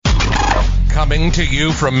Coming to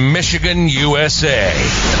you from Michigan, USA.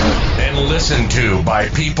 And listened to by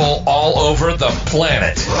people all over the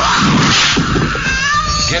planet.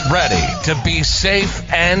 Get ready to be safe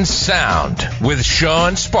and sound with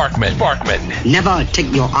Sean Sparkman. Never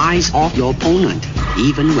take your eyes off your opponent,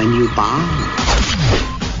 even when you bow.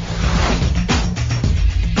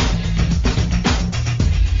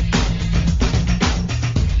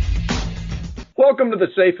 Welcome to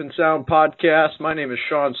the Safe and Sound podcast. My name is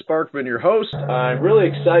Sean Sparkman, your host. I'm really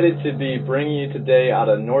excited to be bringing you today out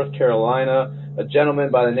of North Carolina, a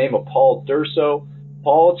gentleman by the name of Paul Durso.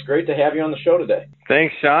 Paul, it's great to have you on the show today.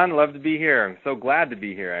 Thanks, Sean. Love to be here. I'm so glad to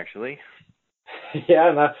be here, actually. Yeah,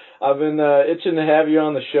 and I've been itching to have you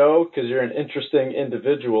on the show because you're an interesting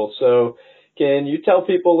individual. So can you tell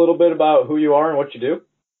people a little bit about who you are and what you do?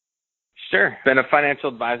 Sure. Been a financial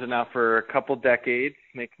advisor now for a couple decades.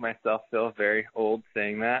 Makes myself feel very old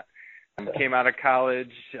saying that. Came out of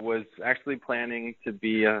college, was actually planning to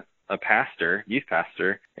be a pastor, youth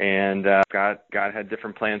pastor, and God had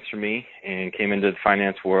different plans for me and came into the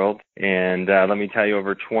finance world. And let me tell you,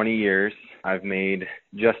 over 20 years, I've made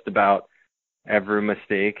just about every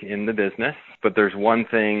mistake in the business. But there's one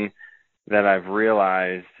thing that I've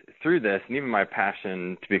realized through this, and even my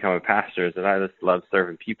passion to become a pastor, is that I just love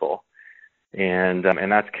serving people. And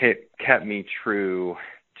that's kept me true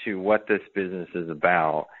to what this business is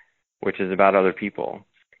about, which is about other people.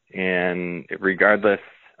 And regardless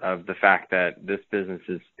of the fact that this business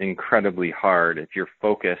is incredibly hard, if you're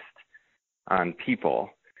focused on people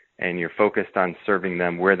and you're focused on serving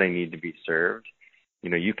them where they need to be served,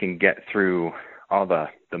 you can get through all the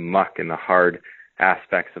muck and the hard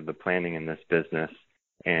aspects of the planning in this business,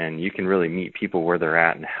 and you can really meet people where they're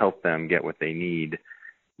at and help them get what they need,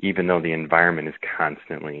 even though the environment is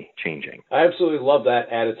constantly changing. I absolutely love that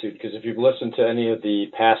attitude, because if you've listened to any of the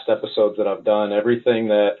past episodes that I've done, everything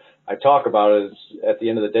that I talk about is, at the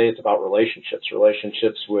end of the day, it's about relationships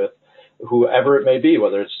with whoever it may be,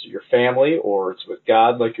 whether it's your family or it's with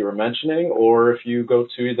God, like you were mentioning, or if you go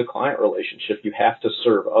to the client relationship, you have to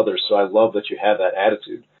serve others. So I love that you have that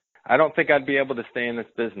attitude. I don't think I'd be able to stay in this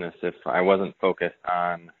business if I wasn't focused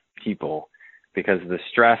on people, because the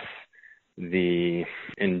stress, the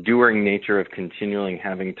enduring nature of continually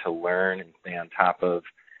having to learn and stay on top of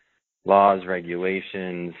laws,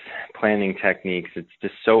 regulations, planning techniques, it's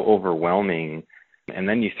just so overwhelming. And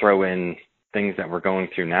then you throw in things that we're going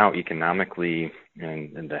through now economically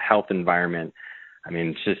and the health environment. I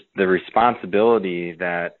mean, it's just the responsibility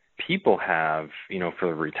that people have,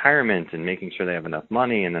 for retirement and making sure they have enough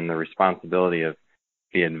money, and then the responsibility of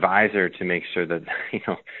the advisor to make sure that,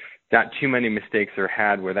 not too many mistakes are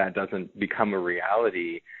had where that doesn't become a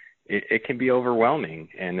reality. It can be overwhelming.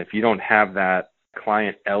 And if you don't have that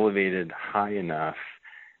client elevated high enough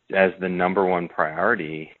as the number one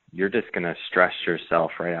priority, you're just going to stress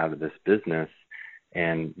yourself right out of this business.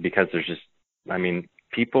 And because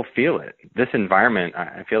people feel it. This environment,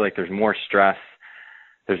 I feel like there's more stress,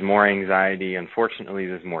 there's more anxiety. Unfortunately,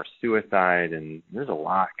 there's more suicide, and there's a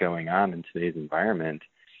lot going on in today's environment.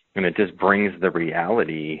 And it just brings the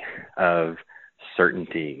reality of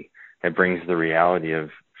certainty. It brings the reality of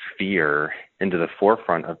fear into the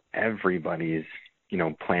forefront of everybody's,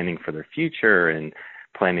 planning for their future and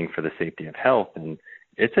planning for the safety of health. And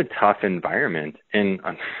it's a tough environment. And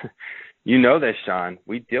this, Sean,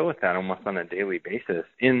 we deal with that almost on a daily basis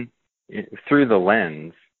through the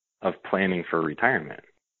lens of planning for retirement.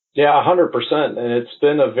 Yeah, 100%. And it's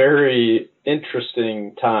been a very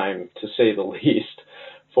interesting time, to say the least,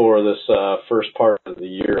 for this first part of the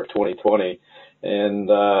year of 2020. And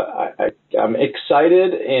I'm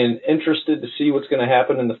excited and interested to see what's going to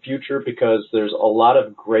happen in the future, because there's a lot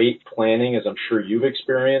of great planning, as I'm sure you've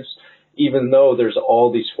experienced, even though there's all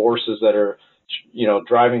these forces that are,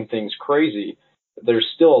 driving things crazy. There's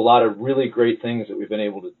still a lot of really great things that we've been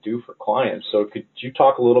able to do for clients. So could you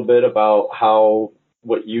talk a little bit about how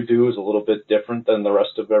what you do is a little bit different than the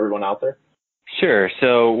rest of everyone out there? Sure.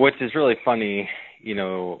 So what is really funny,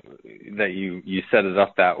 that you set it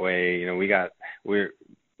up that way.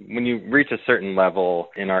 When you reach a certain level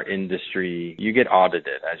in our industry, you get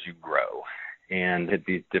audited as you grow and hit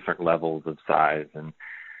these different levels of size, and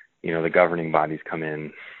the governing bodies come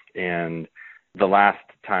in. And the last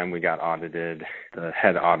time we got audited, the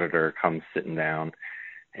head auditor comes sitting down,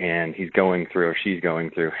 and she's going through,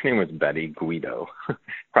 her name was Betty Guido.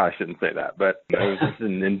 Probably shouldn't say that, but it was just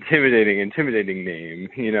an intimidating name,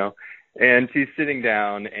 And she's sitting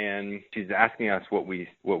down and she's asking us what we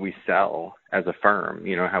sell as a firm,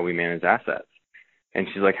 how we manage assets. And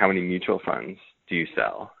she's like, how many mutual funds do you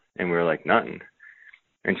sell? And we were like, none.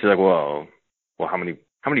 And she's like, well, how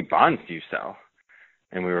many bonds do you sell?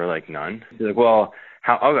 And we were like, none. She's like, well,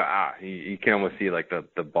 how? Oh, you can almost see like the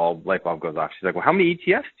light bulb goes off. She's like, well, how many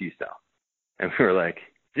ETFs do you sell? And we were like,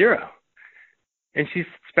 0. And she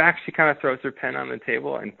sits back, she kind of throws her pen on the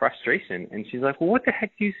table in frustration, and she's like, well, what the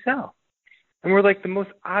heck do you sell? And we're like, the most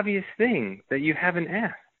obvious thing that you haven't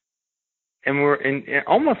asked. And we're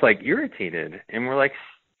almost like irritated, and we're like,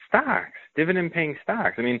 stocks, dividend-paying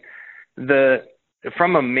stocks. I mean,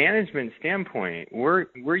 from a management standpoint, we're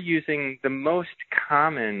using the most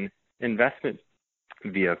common investment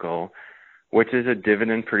vehicle, which is a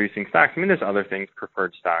dividend-producing stock. I mean, there's other things,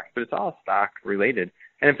 preferred stocks, but it's all stock-related.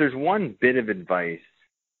 And if there's one bit of advice,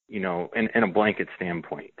 in a blanket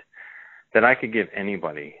standpoint that I could give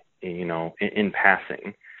anybody, in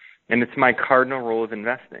passing, and it's my cardinal rule of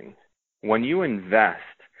investing. When you invest,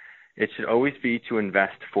 it should always be to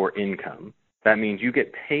invest for income. That means you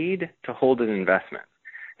get paid to hold an investment.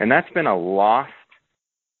 And that's been a lost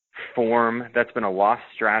form. That's been a lost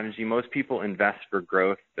strategy. Most people invest for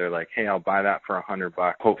growth. They're like, hey, I'll buy that for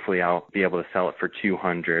 $100. Hopefully I'll be able to sell it for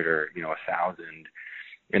 200 or, 1,000.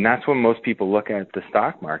 And that's when most people look at the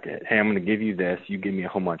stock market. Hey, I'm going to give you this. You give me a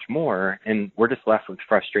whole bunch more. And we're just left with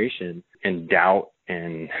frustration and doubt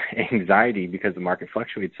and anxiety because the market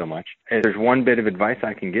fluctuates so much. If there's one bit of advice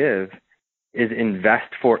I can give is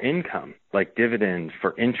invest for income, like dividends,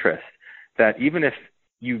 for interest, that even if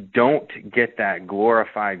you don't get that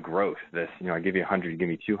glorified growth, I give you 100, you give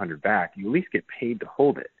me 200 back, you at least get paid to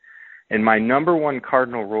hold it. And my number one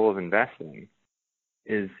cardinal rule of investing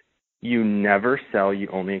is you never sell, you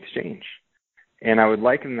only exchange. And I would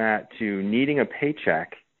liken that to needing a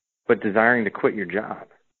paycheck but desiring to quit your job.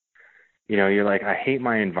 You're like, I hate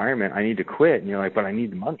my environment, I need to quit. And you're like, but I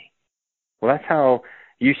need the money. Well, that's how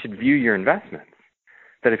you should view your investments.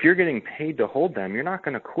 That if you're getting paid to hold them, you're not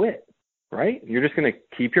going to quit, right? You're just going to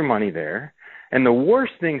keep your money there. And the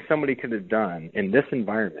worst thing somebody could have done in this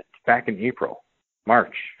environment back in April,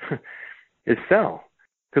 March, is sell.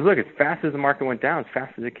 Because look, as fast as the market went down, as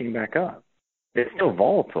fast as it came back up, it's still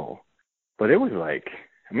volatile. But it was like,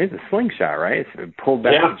 it's a slingshot, right? It pulled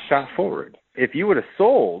back and shot forward. If you would have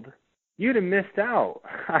sold, you'd have missed out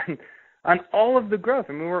on all of the growth.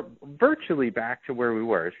 We're virtually back to where we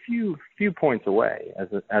were, a few points away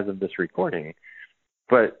as of this recording.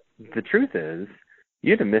 But the truth is,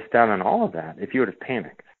 you'd have missed out on all of that if you would have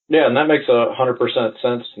panicked. Yeah, and that makes 100%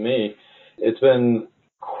 sense to me. It's been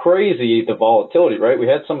crazy, the volatility, right? We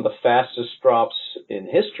had some of the fastest drops in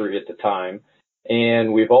history at the time,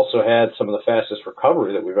 and we've also had some of the fastest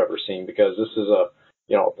recovery that we've ever seen, because this is a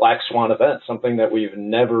black swan event, something that we've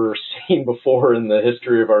never seen before in the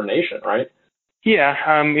history of our nation, right? Yeah,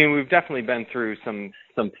 we've definitely been through some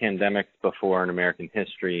pandemics before in American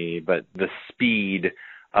history, but the speed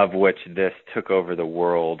of which this took over the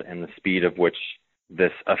world and the speed of which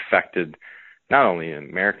this affected not only the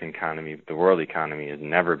American economy, but the world economy has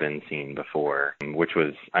never been seen before, which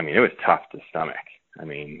was, it was tough to stomach.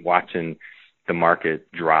 Watching the market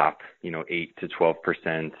drop, 8 to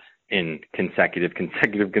 12% in consecutive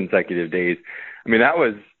days. That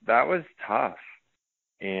was tough.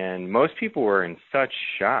 And most people were in such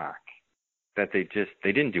shock that they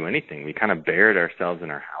didn't do anything. We kind of buried ourselves in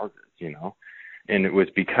our houses, and it was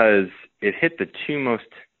because it hit the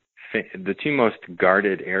two most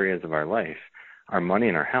guarded areas of our life, our money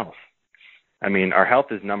and our health. Our health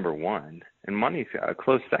is number one, and money's a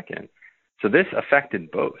close second. So this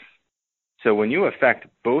affected both. So when you affect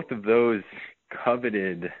both of those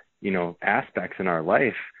coveted, aspects in our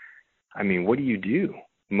life, what do?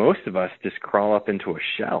 Most of us just crawl up into a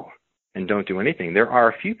shell and don't do anything. There are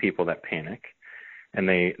a few people that panic, and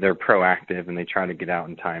they're proactive, and they try to get out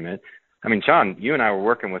and time it. John, you and I were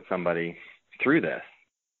working with somebody through this,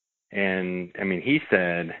 and he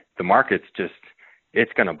said the market's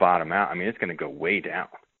it's going to bottom out. It's going to go way down.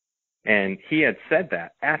 And he had said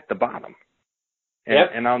that at the bottom.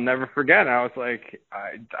 And I'll never forget. I was like,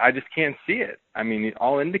 I just can't see it.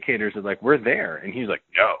 All indicators are like, we're there. And he's like,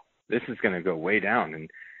 no, this is going to go way down.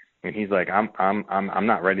 And he's like, I'm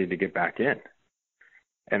not ready to get back in.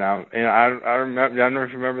 And I remember, I don't know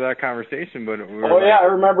if you remember that conversation, but I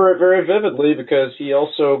remember it very vividly, because he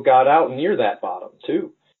also got out near that bottom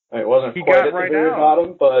too. It wasn't quite at the very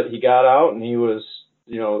bottom, but he got out, and he was,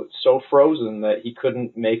 so frozen that he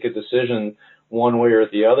couldn't make a decision one way or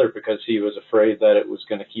the other, because he was afraid that it was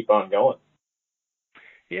going to keep on going.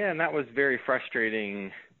 Yeah, and that was very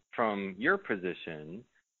frustrating from your position,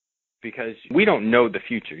 because we don't know the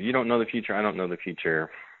future. You don't know the future. I don't know the future.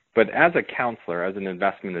 But as a counselor, as an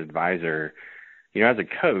investment advisor, as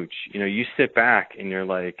a coach, you sit back and you're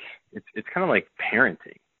like, it's kind of like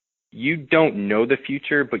parenting. You don't know the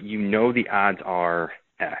future, but the odds are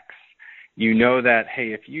X. you know that,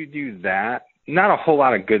 hey, if you do that, not a whole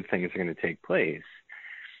lot of good things are going to take place.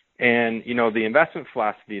 And, the investment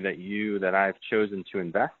philosophy that I've chosen to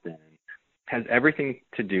invest in has everything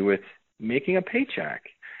to do with making a paycheck.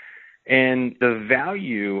 And the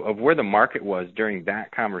value of where the market was during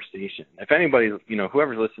that conversation, if anybody,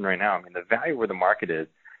 whoever's listening right now, the value where the market is,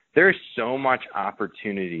 there's so much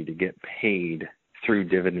opportunity to get paid through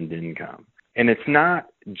dividend income. And it's not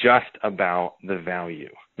just about the value.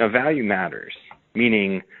 Now, value matters,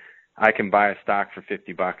 meaning I can buy a stock for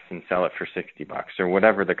 $50 and sell it for $60 or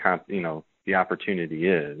whatever the opportunity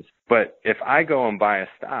is. But if I go and buy a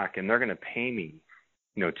stock and they're going to pay me,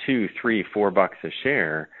 $2, $3, $4 a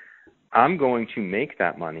share, I'm going to make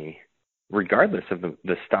that money regardless of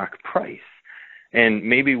the stock price. And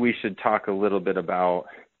maybe we should talk a little bit about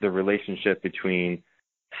the relationship between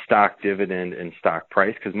stock dividend and stock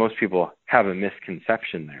price, because most people have a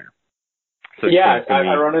misconception there. So yeah, I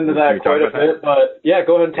run into that quite a bit, but yeah,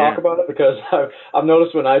 go ahead and talk about it, because I've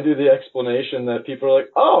noticed when I do the explanation that people are like,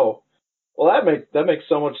 oh, well, that makes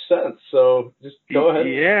so much sense. So just go ahead.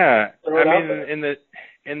 Yeah,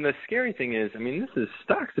 and the scary thing is,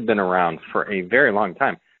 stocks have been around for a very long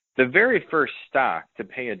time. The very first stock to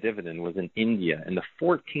pay a dividend was in India in the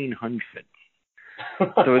 1400s.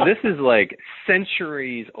 So this is like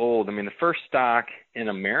centuries old. The first stock in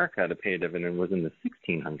America to pay a dividend was in the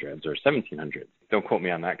 1600s or 1700s. Don't quote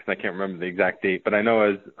me on that because I can't remember the exact date. But I know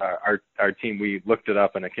as our team, we looked it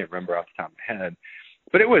up, and I can't remember off the top of my head.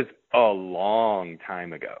 But it was a long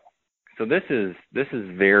time ago. So this is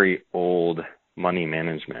very old money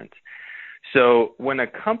management. So when a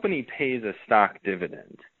company pays a stock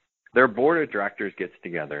dividend, their board of directors gets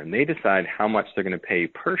together and they decide how much they're going to pay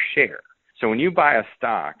per share. So when you buy a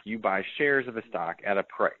stock, you buy shares of a stock at a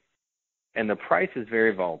price. And the price is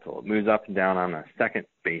very volatile. It moves up and down on a second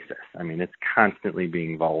basis. It's constantly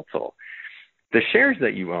being volatile. The shares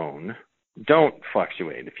that you own don't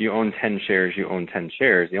fluctuate. If you own 10 shares, you own 10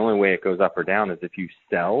 shares. The only way it goes up or down is if you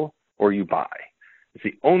sell or you buy. It's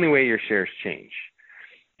the only way your shares change.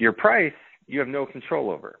 Your price, you have no control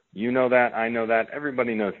over. You know that, I know that,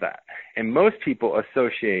 everybody knows that. And most people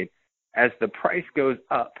associate, as the price goes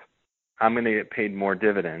up, I'm going to get paid more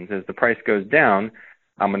dividends. As the price goes down,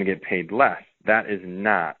 I'm going to get paid less. That is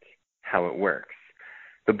not how it works.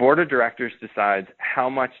 The board of directors decides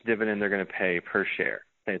how much dividend they're going to pay per share.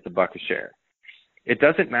 Say it's $1 a share. It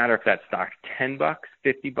doesn't matter if that stock's $10,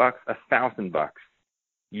 $50, $1,000.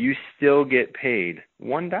 You still get paid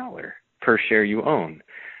 $1 per share you own.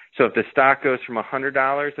 So if the stock goes from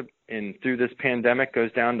 $100 and through this pandemic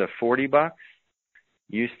goes down to $40,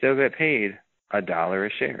 you still get paid $1 a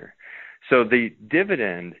share. So the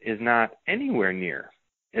dividend is not anywhere near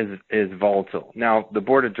as volatile. Now, the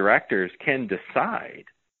board of directors can decide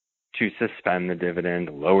to suspend the dividend,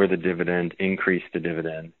 lower the dividend, increase the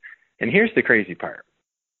dividend. And here's the crazy part.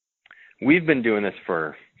 We've been doing this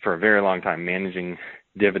for a very long time, managing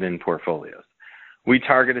dividend portfolios. We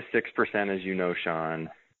target a 6%, as you know, Sean,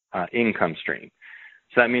 income stream.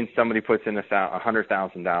 So that means somebody puts in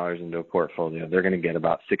 $100,000 into a portfolio. They're going to get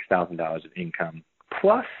about $6,000 of income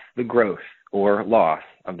plus the growth or loss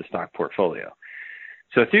of the stock portfolio.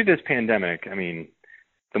 So through this pandemic,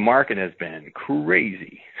 the market has been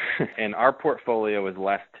crazy. And our portfolio is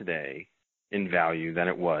less today in value than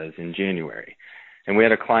it was in January. And we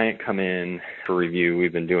had a client come in for review.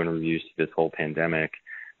 We've been doing reviews this whole pandemic,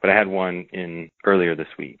 but I had one in earlier this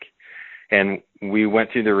week. And we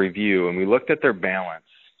went through the review and we looked at their balance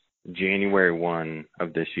January 1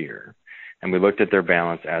 of this year. And we looked at their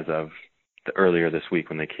balance as of earlier this week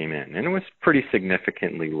when they came in. And it was pretty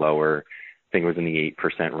significantly lower. I think it was in the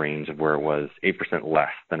 8% range of where it was, 8% less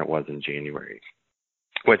than it was in January,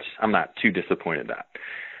 which I'm not too disappointed at.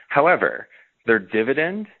 However, their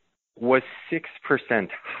dividend was 6%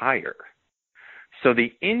 higher. So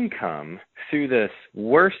the income through this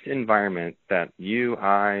worst environment that you,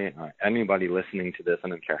 anybody listening to this, I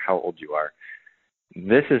don't care how old you are,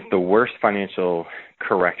 this is the worst financial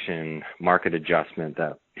correction market adjustment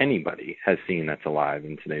that anybody has seen that's alive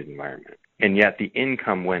in today's environment. And yet the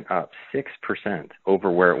income went up 6% over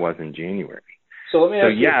where it was in January. So let me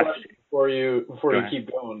ask you a question before you keep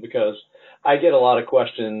going, because I get a lot of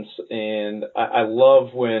questions, and I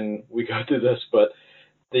love when we go through this, but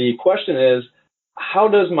the question is, how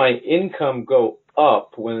does my income go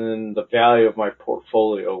up when the value of my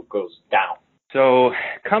portfolio goes down? So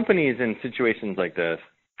companies in situations like this,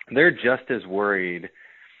 they're just as worried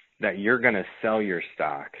that you're going to sell your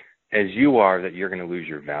stock as you are that you're going to lose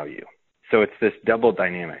your value. So it's this double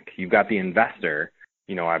dynamic. You've got the investor,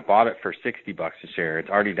 I bought it for $60 a share. It's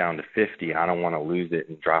already down to $50. I don't want to lose it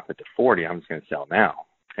and drop it to $40. I'm just going to sell now.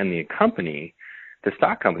 And the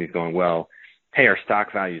stock company is going, well, hey, our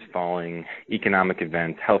stock value is falling, economic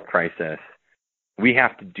events, health crisis. We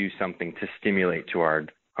have to do something to stimulate to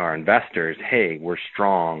our investors, hey, we're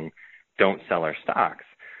strong, don't sell our stocks.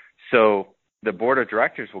 So the board of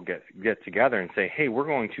directors will get together and say, hey, we're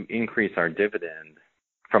going to increase our dividend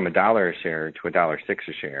from $1 a share to $1.06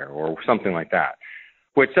 a share or something like that,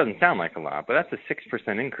 which doesn't sound like a lot, but that's a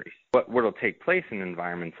 6% increase. What will take place in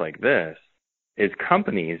environments like this is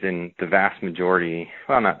companies in the vast majority,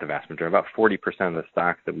 well, not the vast majority, about 40% of the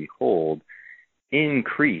stocks that we hold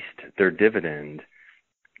increased their dividend.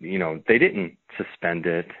 You know, they didn't suspend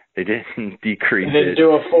it. They didn't decrease it. They didn't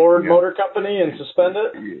do a Ford Motor Company and suspend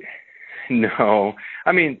it? No.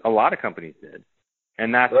 I mean, a lot of companies did.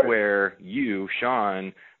 And that's right. where you,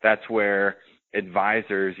 Sean, that's where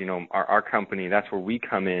advisors, you know, our company, that's where we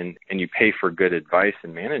come in and you pay for good advice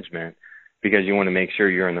and management because you want to make sure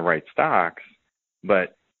you're in the right stocks.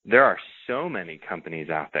 But there are so many companies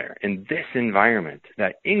out there in this environment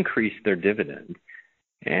that increase their dividend.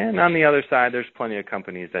 And on the other side, there's plenty of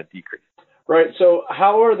companies that decrease. Right. So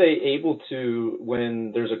how are they able to,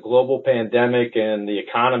 when there's a global pandemic and the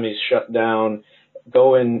economy's shut down,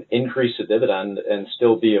 go and increase the dividend and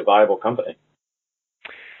still be a viable company?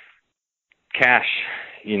 Cash.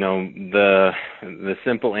 You know, the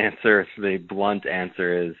simple answer, the blunt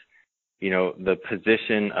answer is, you know, the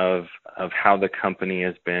position of how the company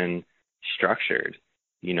has been structured.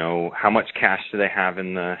 You know, how much cash do they have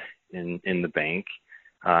in the bank?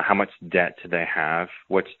 How much debt do they have?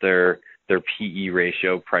 What's their PE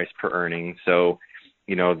ratio, price per earning? So,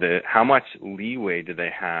 you know, how much leeway do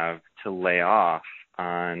they have to lay off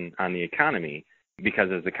on the economy? Because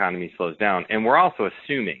as the economy slows down, and we're also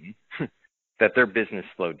assuming that their business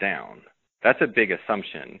slowed down. That's a big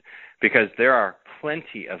assumption because there are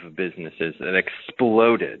plenty of businesses that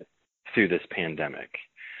exploded through this pandemic.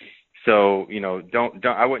 So, you know, don't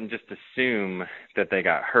I wouldn't just assume that they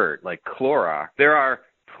got hurt. Like Clorox, there are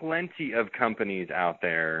plenty of companies out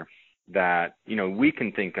there that, you know, we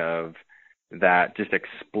can think of that just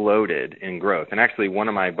exploded in growth. And actually, one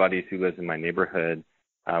of my buddies who lives in my neighborhood,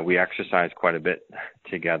 we exercise quite a bit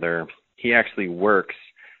together. He actually works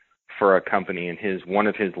for a company, and one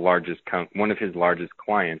of his largest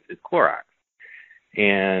clients is Clorox.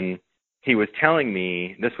 And he was telling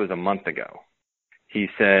me, this was a month ago, he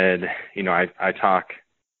said, you know, I talk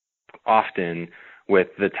often with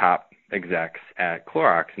the top execs at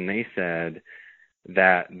Clorox, and they said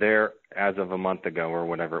that as of a month ago or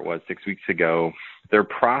whatever it was, 6 weeks ago, their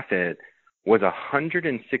profit was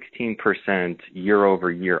 116% year over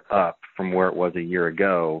year up from where it was a year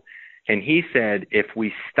ago. And he said, if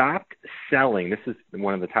we stopped selling, this is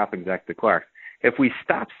one of the top execs at Clorox, if we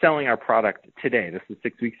stopped selling our product today, this is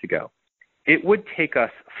 6 weeks ago, it would take us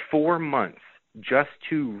 4 months just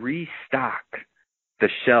to restock the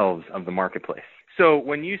shelves of the marketplace. So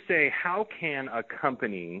when you say, how can a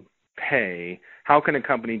company pay, how can a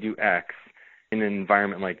company do X in an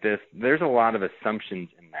environment like this, there's a lot of assumptions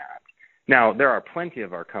in that. Now, there are plenty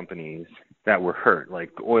of our companies that were hurt, like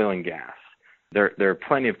oil and gas. There are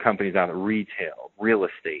plenty of companies out there, retail, real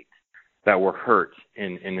estate, that were hurt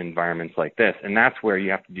in environments like this. And that's where you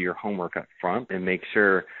have to do your homework up front and make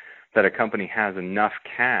sure that a company has enough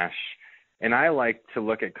cash. And I like to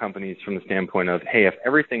look at companies from the standpoint of, hey, if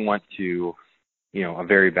everything went to, you know, a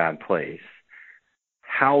very bad place,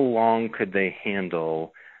 how long could they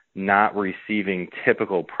handle not receiving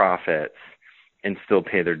typical profits and still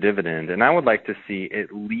pay their dividend? And I would like to see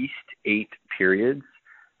at least 8 periods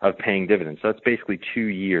of paying dividends. So that's basically 2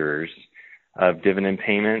 years of dividend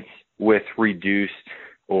payments with reduced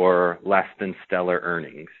or less than stellar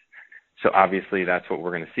earnings. So obviously that's what we're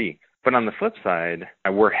going to see. But on the flip side,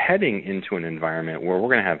 we're heading into an environment where we're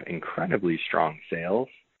going to have incredibly strong sales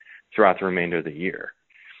throughout the remainder of the year.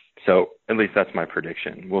 So at least that's my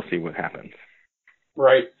prediction. We'll see what happens.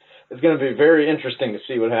 Right. It's going to be very interesting to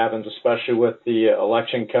see what happens, especially with the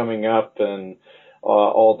election coming up and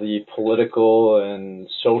all the political and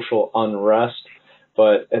social unrest.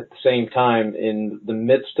 But at the same time, in the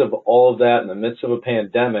midst of all of that, in the midst of a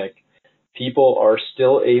pandemic, people are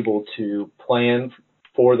still able to plan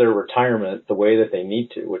for their retirement the way that they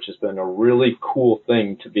need to, which has been a really cool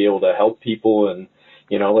thing to be able to help people and,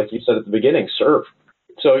 you know, like you said at the beginning, serve.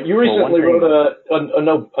 So you recently wrote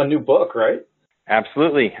a new book, right?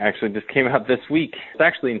 Absolutely. Actually, just came out this week. It's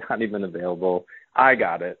actually not even available. I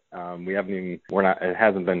got it. It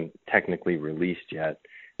hasn't been technically released yet,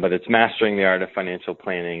 but it's Mastering the Art of Financial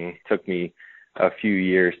Planning. It took me a few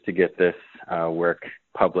years to get this work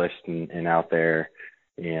published and out there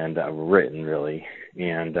and written, really.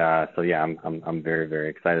 And so, yeah, I'm very, very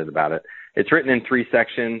excited about it. It's written in 3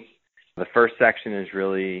 sections. The first section is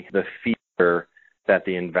really the fear that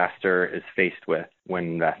the investor is faced with when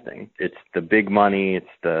investing. It's the big money, it's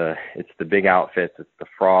the big outfits, it's the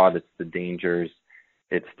fraud, it's the dangers,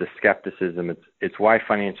 it's the skepticism. It's why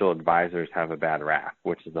financial advisors have a bad rap,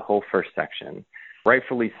 which is the whole first section.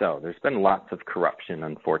 Rightfully so. There's been lots of corruption,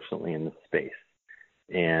 unfortunately, in this space.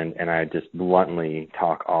 And I just bluntly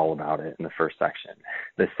talk all about it in the first section.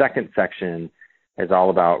 The second section is all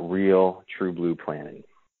about real, true blue planning.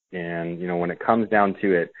 And, when it comes down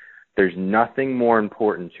to it, there's nothing more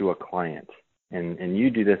important to a client. And you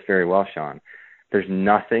do this very well, Sean. There's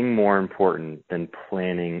nothing more important than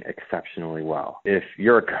planning exceptionally well. If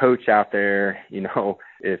you're a coach out there,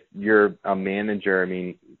 if you're a manager,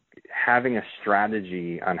 having a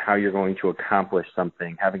strategy on how you're going to accomplish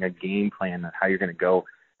something, having a game plan on how you're going to go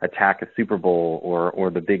attack a Super Bowl or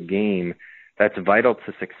the big game, that's vital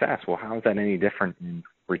to success. Well, how is that any different in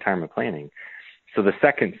retirement planning? So the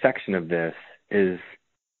second section of this is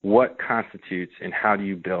what constitutes and how do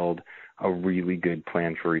you build a really good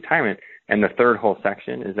plan for retirement? And the third whole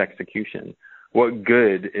section is execution. What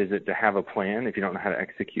good is it to have a plan if you don't know how to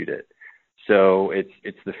execute it? So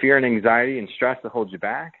it's the fear and anxiety and stress that holds you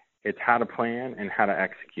back. It's how to plan and how to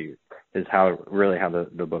execute is how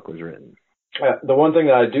the book was written. The one thing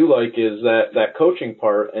that I do like is that coaching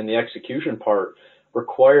part and the execution part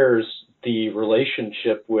requires the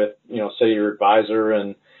relationship with, say your advisor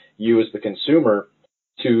and you as the consumer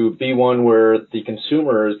to be one where the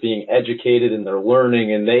consumer is being educated and they're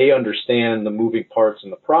learning and they understand the moving parts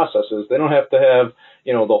and the processes. They don't have to have,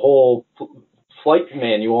 the whole flight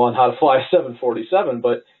manual on how to fly a 747,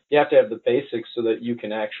 but you have to have the basics so that you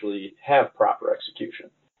can actually have proper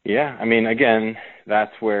execution. Yeah, again,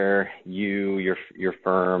 that's where your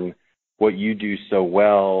firm, what you do so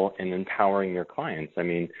well in empowering your clients.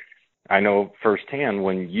 I know firsthand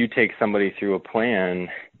when you take somebody through a plan,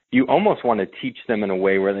 you almost want to teach them in a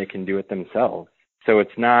way where they can do it themselves. So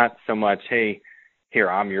it's not so much, hey,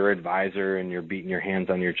 here, I'm your advisor and you're beating your hands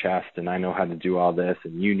on your chest and I know how to do all this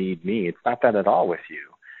and you need me. It's not that at all with you.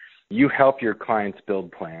 You help your clients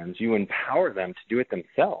build plans. You empower them to do it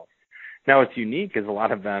themselves. Now, it's unique because a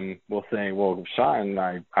lot of them will say, well, Sean,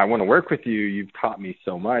 I want to work with you. You've taught me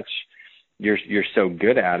so much. You're so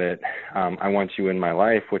good at it. I want you in my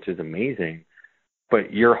life, which is amazing.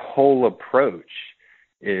 But your whole approach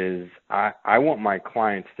is I want my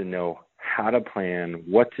clients to know how to plan,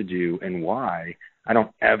 what to do, and why. I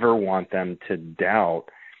don't ever want them to doubt,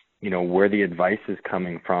 where the advice is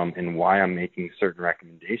coming from and why I'm making certain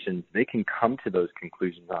recommendations. They can come to those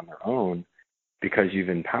conclusions on their own because you've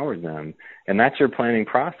empowered them. And that's your planning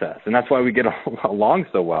process. And that's why we get along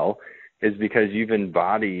so well, is because you've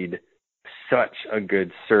embodied such a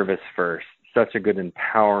good service first, such a good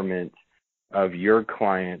empowerment of your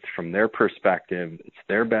clients from their perspective. It's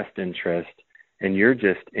their best interest. And you're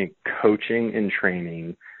just coaching and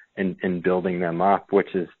training and building them up,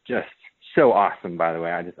 which is just so awesome, by the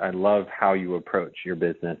way. I love how you approach your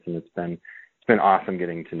business, and it's been awesome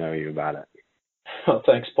getting to know you about it. Oh,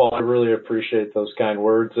 thanks, Paul. I really appreciate those kind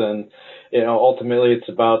words. And, ultimately it's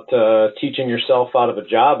about teaching yourself out of a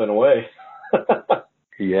job in a way.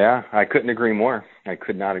 Yeah, I couldn't agree more. I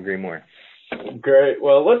could not agree more. Great.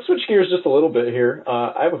 Well, let's switch gears just a little bit here.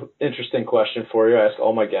 I have an interesting question for you. I ask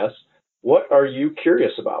all my guests. What are you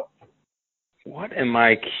curious about? What am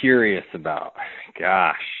I curious about?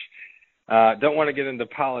 Gosh. Don't want to get into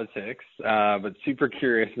politics, but super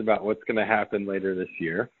curious about what's going to happen later this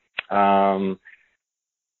year. I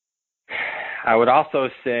would also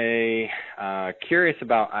say curious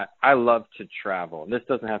about, I love to travel. This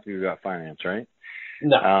doesn't have to be about finance, right?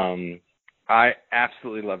 No. I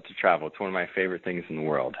absolutely love to travel. It's one of my favorite things in the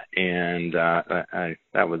world. And I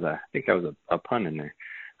think that was a pun in there.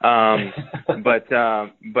 But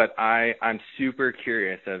I'm super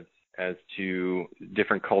curious as to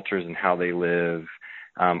different cultures and how they live.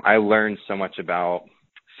 I learned so much about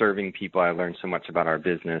serving people. I learned so much about our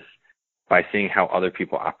business by seeing how other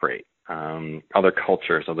people operate, other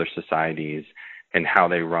cultures, other societies, and how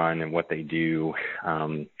they run and what they do,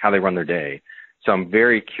 how they run their day. So I'm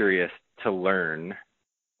very curious to learn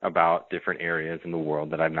about different areas in the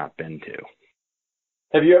world that I've not been to.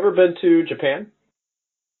 Have you ever been to Japan?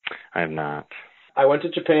 I have not. I went to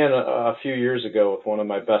Japan a few years ago with one of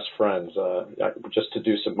my best friends, just to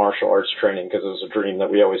do some martial arts training because it was a dream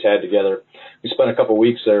that we always had together. We spent a couple of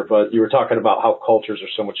weeks there, but you were talking about how cultures are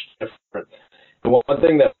so much different. And one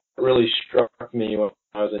thing that really struck me when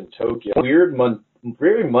I was in Tokyo,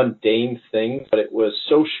 very mundane things, but it was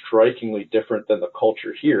so strikingly different than the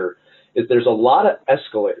culture here. is there's a lot of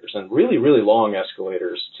escalators, and really, really long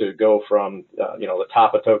escalators, to go from the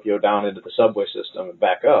top of Tokyo down into the subway system and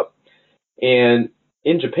back up. And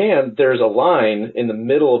in Japan, there's a line in the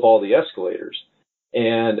middle of all the escalators,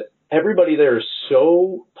 and everybody there is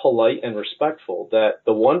so polite and respectful that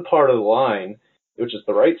the one part of the line, which is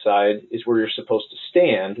the right side, is where you're supposed to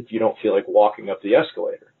stand if you don't feel like walking up the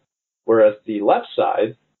escalator. Whereas the left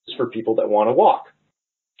side is for people that want to walk.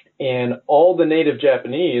 And all the native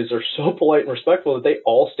Japanese are so polite and respectful that they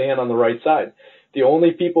all stand on the right side. The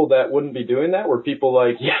only people that wouldn't be doing that were people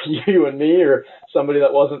like you and me, or somebody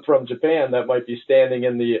that wasn't from Japan that might be standing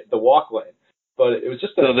in the walk lane. But it was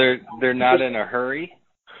just so they're not in a hurry?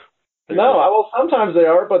 No, well, sometimes they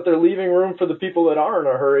are, but they're leaving room for the people that are in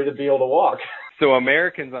a hurry to be able to walk. So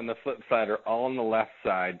Americans on the flip side are all on the left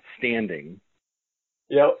side standing.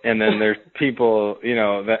 Yep. And then there's people,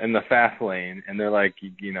 that in the fast lane, and they're like,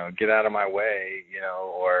 get out of my way,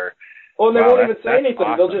 or. Well, and they won't even say anything.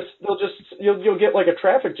 Awesome. You'll get like a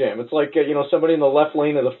traffic jam. It's like somebody in the left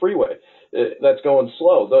lane of the freeway that's going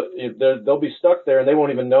slow. They'll be stuck there, and they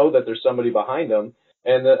won't even know that there's somebody behind them.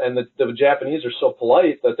 And the Japanese are so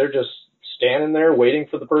polite that they're just standing there waiting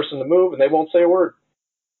for the person to move, and they won't say a word.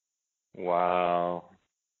 Wow.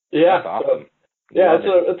 Yeah. That's awesome.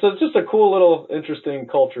 It's just a cool little interesting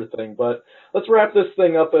culture thing. But let's wrap this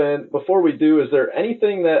thing up. And before we do, is there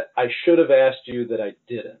anything that I should have asked you that I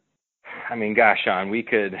didn't? I mean, gosh, Sean, we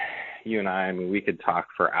could talk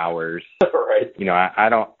for hours. Right. I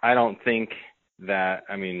don't think that,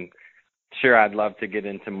 sure, I'd love to get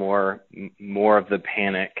into more of the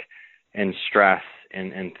panic and stress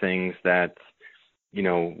and things that,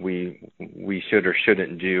 we should or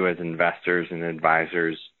shouldn't do as investors and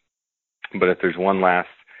advisors. But if there's one last,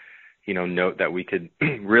 note that we could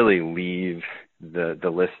really leave the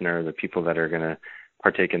listener, the people that are going to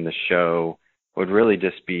partake in the show, would really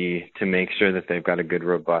just be to make sure that they've got a good,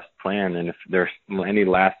 robust plan. And if there's any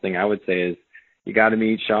last thing I would say is you got to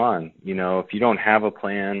meet Sean. If you don't have a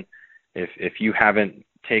plan, if you haven't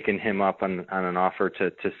taken him up on an offer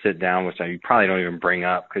to sit down, which you probably don't even bring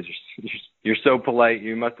up because you're so polite,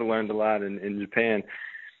 you must have learned a lot in Japan,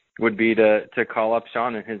 would be to call up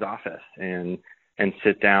Sean in his office and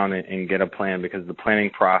sit down and get a plan, because the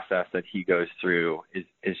planning process that he goes through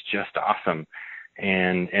is just awesome.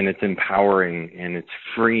 And it's empowering and it's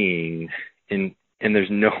freeing, and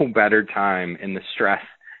there's no better time in the stress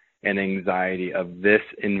and anxiety of this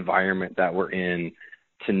environment that we're in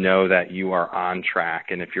to know that you are on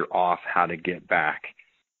track, and if you're off, how to get back,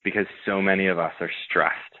 because so many of us are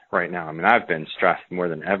stressed right now. I've been stressed more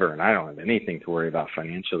than ever, and I don't have anything to worry about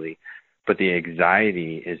financially, but the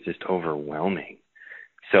anxiety is just overwhelming.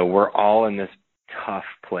 So we're all in this tough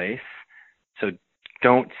place. So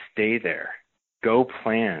don't stay there. Go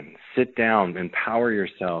plan, sit down, empower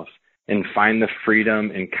yourself, and find the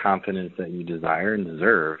freedom and confidence that you desire and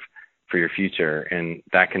deserve for your future. And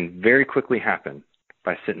that can very quickly happen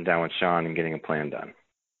by sitting down with Sean and getting a plan done.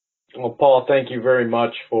 Well, Paul, thank you very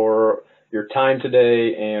much for your time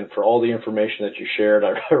today and for all the information that you shared.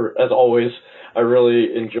 As always, I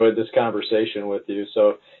really enjoyed this conversation with you.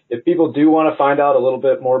 So if people do want to find out a little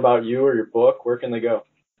bit more about you or your book, where can they go?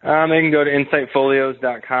 They can go to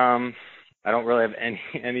insightfolios.com. I don't really have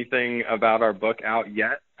anything about our book out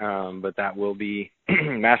yet, but that will be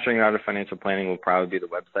Mastering the Art of Financial Planning will probably be the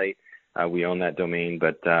website. We own that domain,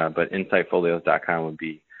 but insightfolios.com would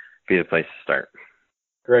be the place to start.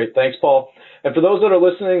 Great. Thanks, Paul. And for those that are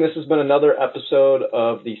listening, this has been another episode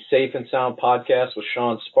of the Safe and Sound podcast with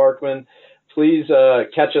Sean Sparkman. Please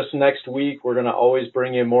catch us next week. We're going to always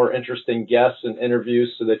bring you more interesting guests and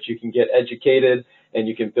interviews so that you can get educated and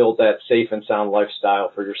you can build that safe and sound lifestyle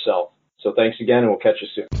for yourself. So thanks again, and we'll catch you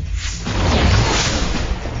soon.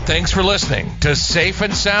 Thanks for listening to Safe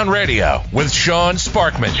and Sound Radio with Sean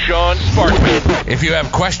Sparkman. If you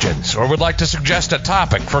have questions or would like to suggest a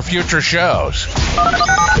topic for future shows,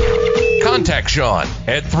 contact Sean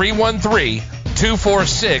at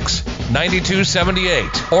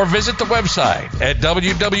 313-246-9278 or visit the website at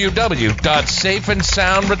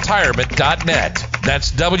www.safeandsoundretirement.net.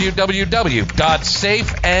 That's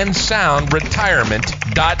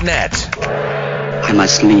www.safeandsoundretirement.net. I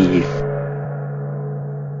must leave.